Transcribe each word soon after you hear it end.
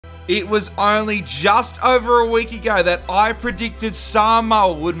It was only just over a week ago that I predicted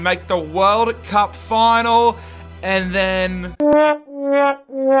Samoa would make the World Cup final, and then...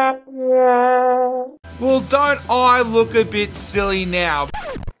 Well, don't I look a bit silly now?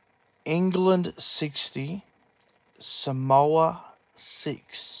 England 60, Samoa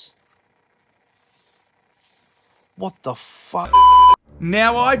 6. What the fuck?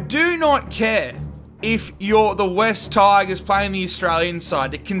 Now, I do not care if you're the West Tigers playing the Australian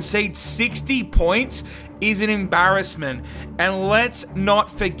side. To concede 60 points is an embarrassment. And let's not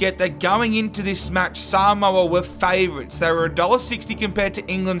forget that going into this match, Samoa were favourites. They were $1.60 compared to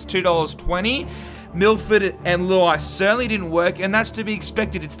England's $2.20. Milford and Luai certainly didn't work, and that's to be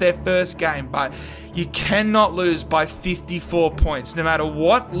expected. It's their first game, but you cannot lose by 54 points, no matter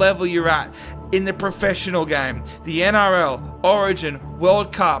what level you're at in the professional game, the NRL, Origin,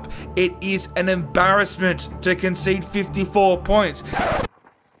 World Cup. It is an embarrassment to concede 54 points.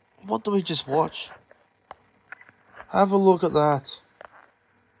 What do we just watch? Have a look at that.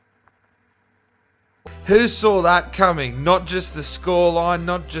 Who saw that coming? Not just the scoreline,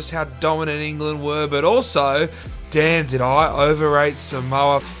 not just how dominant England were, but also, damn, did I overrate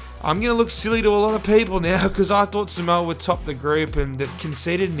Samoa. I'm going to look silly to a lot of people now because I thought Samoa would top the group, and they've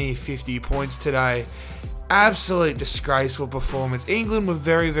conceded near 50 points today. Absolute disgraceful performance. England were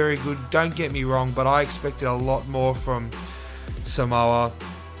very, very good, don't get me wrong, but I expected a lot more from Samoa.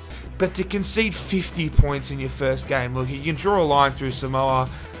 But to concede 50 points in your first game, look, you can draw a line through Samoa.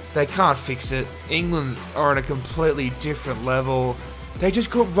 They can't fix it. England are on a completely different level. They just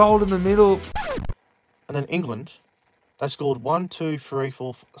got rolled in the middle. And then England, they scored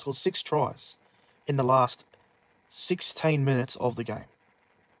scored 6 tries in the last 16 minutes of the game.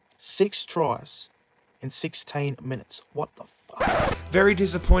 6 tries in 16 minutes. What the fuck? Very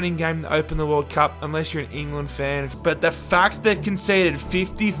disappointing game to open the World Cup unless you're an England fan. But the fact they've conceded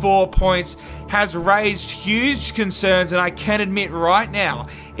 54 points has raised huge concerns, and I can admit right now,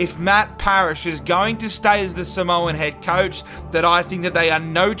 if Matt Parrish is going to stay as the Samoan head coach, that I think that they are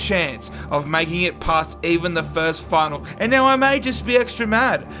no chance of making it past even the first final. And now I may just be extra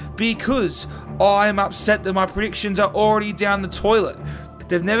mad because I'm upset that my predictions are already down the toilet.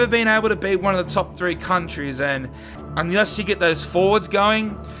 They've never been able to beat one of the top 3 countries, and unless you get those forwards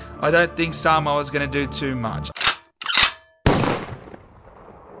going, I don't think Samoa is going to do too much.